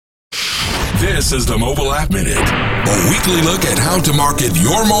This is the Mobile App Minute, a weekly look at how to market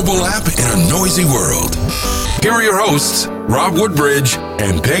your mobile app in a noisy world. Here are your hosts, Rob Woodbridge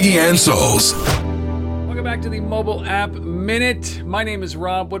and Peggy Ann Soles. Welcome back to the Mobile App Minute. My name is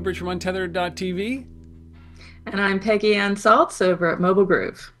Rob Woodbridge from Untethered.tv. And I'm Peggy Ann Saltz over at Mobile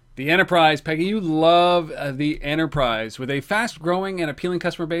Groove. The enterprise. Peggy, you love the enterprise. With a fast-growing and appealing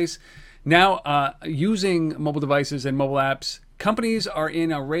customer base, now using mobile devices and mobile apps, companies are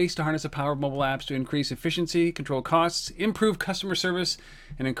in a race to harness the power of mobile apps to increase efficiency, control costs, improve customer service,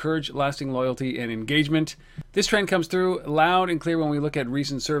 and encourage lasting loyalty and engagement. This trend comes through loud and clear when we look at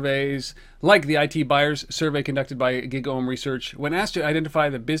recent surveys, like the IT Buyers Survey conducted by GigaOM Research. When asked to identify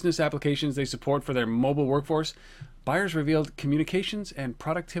the business applications they support for their mobile workforce, buyers revealed communications and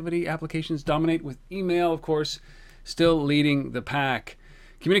productivity applications dominate, with email, of course, still leading the pack.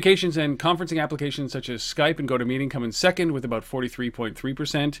 Communications and conferencing applications such as Skype and GoToMeeting come in second with about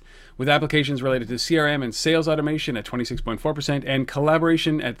 43.3%, with applications related to CRM and sales automation at 26.4%, and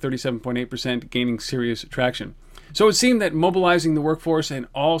collaboration at 37.8% gaining serious traction. So it seemed that mobilizing the workforce and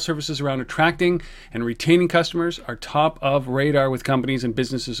all services around attracting and retaining customers are top of radar with companies and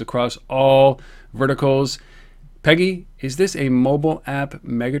businesses across all verticals. Peggy, is this a mobile app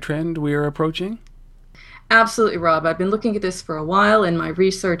megatrend we are approaching? Absolutely, Rob. I've been looking at this for a while in my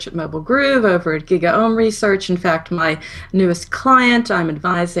research at Mobile Groove, over at GigaOM Research. In fact, my newest client, I'm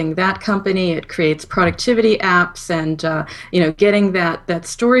advising that company. It creates productivity apps and, getting that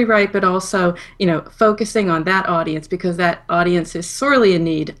story right, but also, focusing on that audience, because that audience is sorely in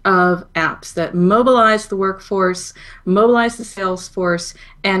need of apps that mobilize the workforce, mobilize the sales force,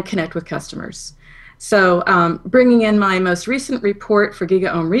 and connect with customers. So bringing in my most recent report for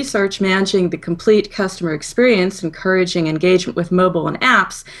GigaOM Research, Managing the Complete Customer Experience, Encouraging Engagement with Mobile and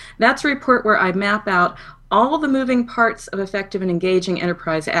Apps, that's a report where I map out all the moving parts of effective and engaging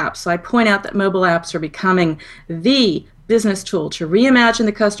enterprise apps. So I point out that mobile apps are becoming the business tool to reimagine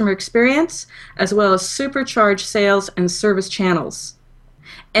the customer experience, as well as supercharge sales and service channels.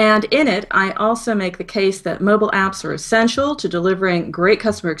 And in it, I also make the case that mobile apps are essential to delivering great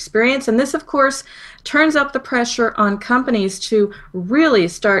customer experience. And this, of course, turns up the pressure on companies to really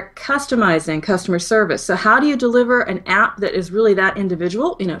start customizing customer service. So how do you deliver an app that is really that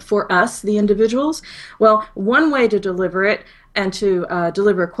individual, for us, the individuals? Well, one way to deliver it and to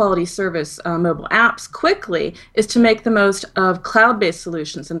deliver quality service mobile apps quickly is to make the most of cloud-based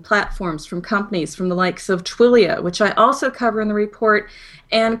solutions and platforms from companies from the likes of Twilio, which I also cover in the report,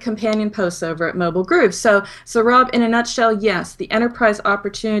 and companion posts over at Mobile Groove. So Rob, in a nutshell, yes, the enterprise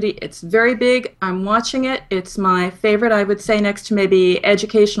opportunity, it's very big. I'm watching it. It's my favorite, I would say, next to maybe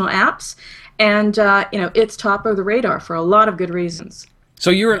educational apps. And, it's top of the radar for a lot of good reasons. So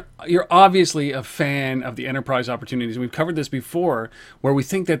you're obviously a fan of the enterprise opportunities. We've covered this before, where we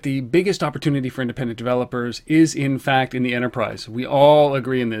think that the biggest opportunity for independent developers is, in fact, in the enterprise. We all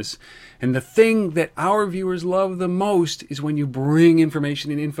agree in this. And the thing that our viewers love the most is when you bring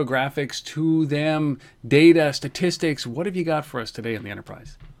information and infographics to them, data, statistics. What have you got for us today in the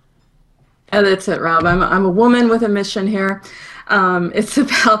enterprise? Yeah, that's it, Rob. I'm a woman with a mission here. It's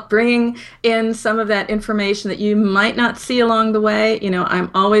about bringing in some of that information that you might not see along the way.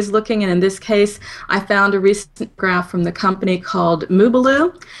 I'm always looking, and in this case, I found a recent graph from the company called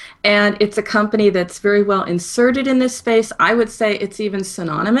Moobaloo, and it's a company that's very well inserted in this space. I would say it's even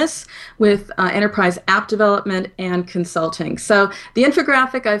synonymous with enterprise app development and consulting. So the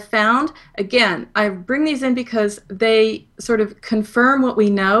infographic I've found, again, I bring these in because they sort of confirm what we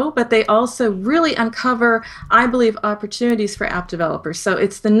know, but they also really uncover, I believe, opportunities for app developers. So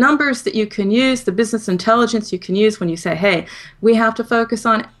it's the numbers that you can use, the business intelligence you can use when you say, hey, we have to focus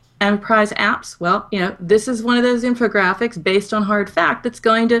on enterprise apps. Well, this is one of those infographics based on hard fact that's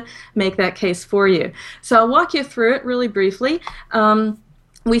going to make that case for you. So I'll walk you through it really briefly.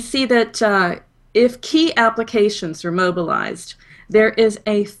 We see that if key applications are mobilized, there is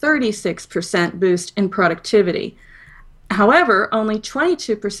a 36% boost in productivity. However, only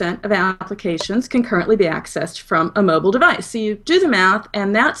 22% of applications can currently be accessed from a mobile device. So you do the math,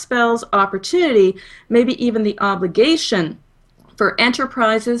 and that spells opportunity, maybe even the obligation for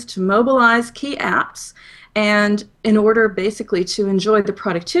enterprises to mobilize key apps, and in order basically to enjoy the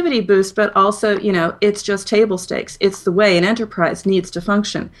productivity boost, but also, it's just table stakes. It's the way an enterprise needs to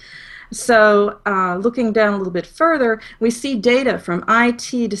function. So looking down a little bit further, we see data from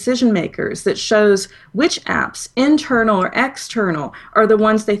IT decision makers that shows which apps, internal or external, are the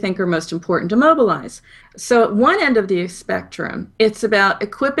ones they think are most important to mobilize. So at one end of the spectrum, it's about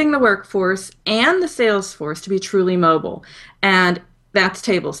equipping the workforce and the sales force to be truly mobile. And that's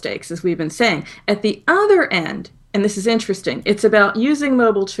table stakes, as we've been saying. At the other end, and this is interesting, it's about using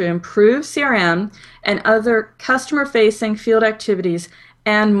mobile to improve CRM and other customer-facing field activities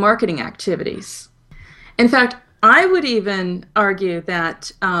and marketing activities. In fact, I would even argue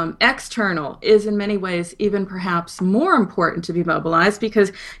that external is in many ways even perhaps more important to be mobilized,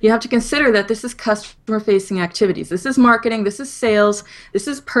 because you have to consider that this is customer-facing activities. This is marketing, this is sales, this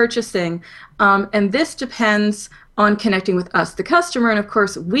is purchasing, and this depends on connecting with us, the customer, and of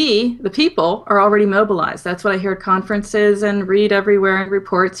course we, the people, are already mobilized. That's what I hear at conferences and read everywhere in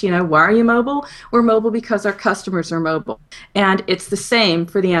reports. Why are you mobile? We're mobile because our customers are mobile. And it's the same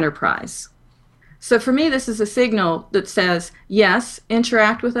for the enterprise. So for me, this is a signal that says, yes,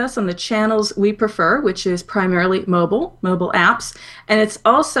 interact with us on the channels we prefer, which is primarily mobile apps. And it's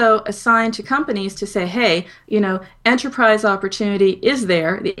also a sign to companies to say, hey, enterprise opportunity is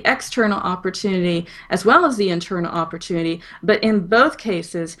there, the external opportunity as well as the internal opportunity. But in both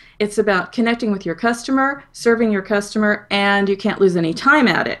cases, it's about connecting with your customer, serving your customer, and you can't lose any time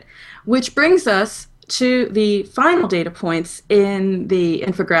at it. Which brings us to the final data points in the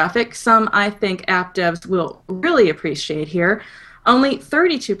infographic. Some I think app devs will really appreciate here. Only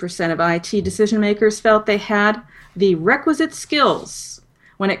 32% of IT decision makers felt they had the requisite skills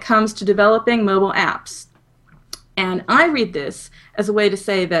when it comes to developing mobile apps. And I read this as a way to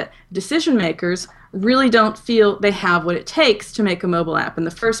say that decision makers really don't feel they have what it takes to make a mobile app in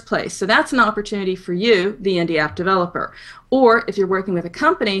the first place. So that's an opportunity for you, the indie app developer. Or if you're working with a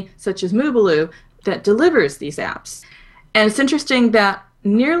company such as Moobaloo, that delivers these apps. And it's interesting that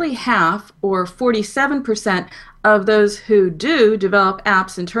nearly half, or 47%, of those who do develop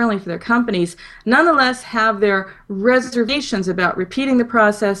apps internally for their companies nonetheless have their reservations about repeating the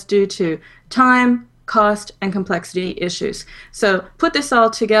process due to time, cost, and complexity issues. So put this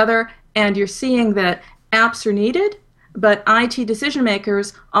all together and you're seeing that apps are needed, but IT decision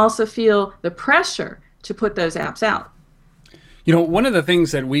makers also feel the pressure to put those apps out. One of the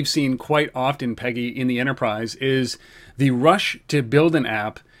things that we've seen quite often, Peggy, in the enterprise is the rush to build an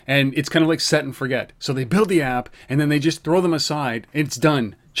app, and it's kind of like set and forget. So they build the app, and then they just throw them aside. It's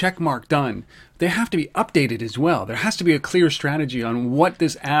done. Check mark, done. They have to be updated as well. There has to be a clear strategy on what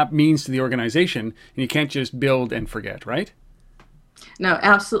this app means to the organization, and you can't just build and forget, right? No,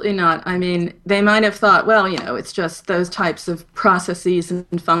 absolutely not. I mean, they might have thought, well, it's just those types of processes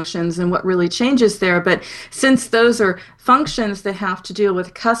and functions and what really changes there. But since those are functions that have to deal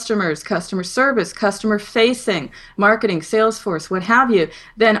with customers, customer service, customer facing, marketing, Salesforce, what have you,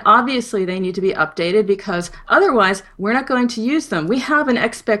 then obviously they need to be updated, because otherwise we're not going to use them. We have an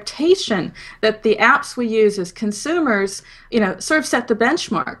expectation that the apps we use as consumers, sort of set the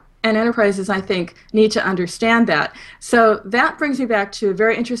benchmark. And enterprises, I think, need to understand that. So that brings me back to a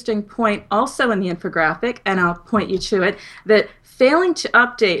very interesting point also in the infographic, and I'll point you to it, that failing to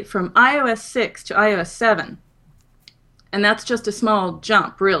update from iOS 6 to iOS 7, and that's just a small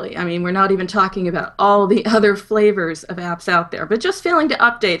jump, really. I mean, we're not even talking about all the other flavors of apps out there, but just failing to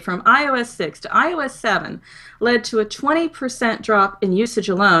update from iOS 6 to iOS 7 led to a 20% drop in usage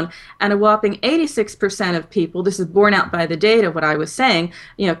alone, and a whopping 86% of people, this is borne out by the data, what I was saying,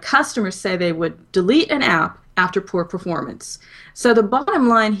 customers say they would delete an app after poor performance. So the bottom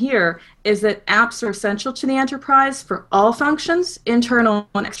line here is that apps are essential to the enterprise for all functions, internal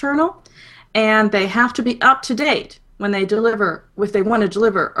and external, and they have to be up to date when they deliver, if they want to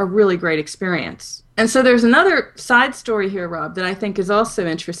deliver a really great experience. And so there's another side story here, Rob, that I think is also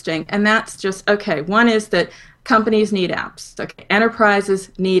interesting, and that's just, okay, one is that companies need apps. Okay,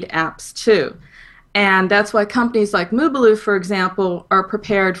 enterprises need apps too. And that's why companies like Moobaloo, for example, are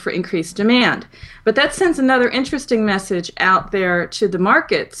prepared for increased demand. But that sends another interesting message out there to the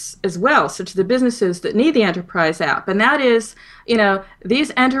markets as well, so to the businesses that need the enterprise app. And that is,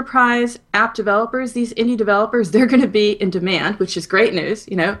 these enterprise app developers, these indie developers, they're going to be in demand, which is great news.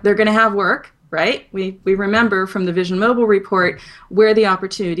 They're going to have work, right? We remember from the Vision Mobile report where the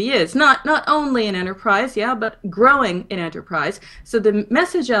opportunity is. Not only in enterprise, but growing in enterprise. So the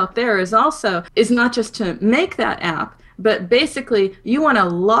message out there is not just to make that app, but basically you want to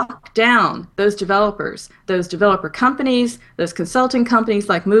lock down those developers, those developer companies, those consulting companies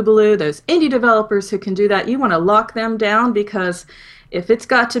like Moobaloo, those indie developers who can do that. You want to lock them down, because if it's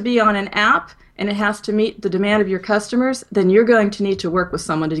got to be on an app and it has to meet the demand of your customers, then you're going to need to work with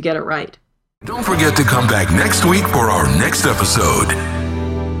someone to get it right. Don't forget to come back next week for our next episode.